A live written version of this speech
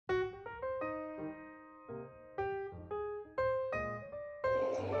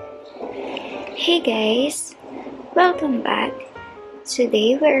Hey guys, welcome back.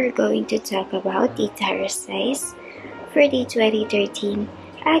 Today we're going to talk about the tire size for the 2013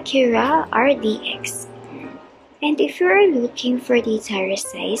 Acura RDX. And if you are looking for the tire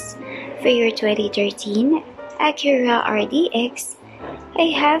size for your 2013 Acura RDX, I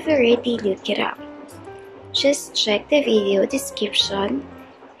have already looked it up. Just check the video description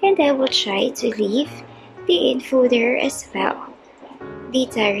and I will try to leave the info there as well. The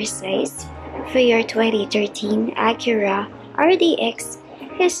tire size for your 2013 Acura RDX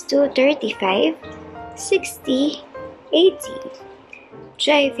is 235, 60, 80.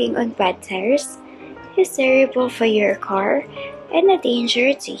 Driving on bad tires is terrible for your car and a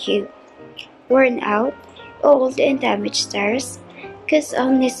danger to you. Worn out, old and damaged tires cause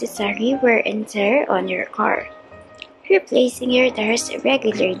unnecessary wear and tear on your car. Replacing your tires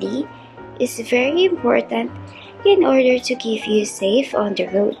regularly is very important in order to keep you safe on the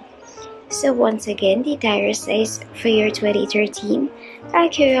road. So once again, the tire size for your 2013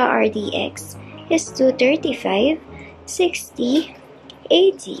 Acura RDX is 235, 60,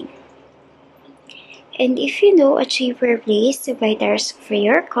 80. And if you know a cheaper place to buy tires for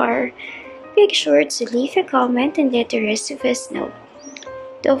your car, make sure to leave a comment and let the rest of us know.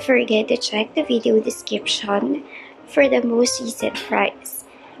 Don't forget to check the video description for the most recent price.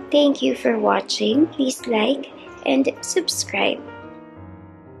 Thank you for watching. Please like and subscribe.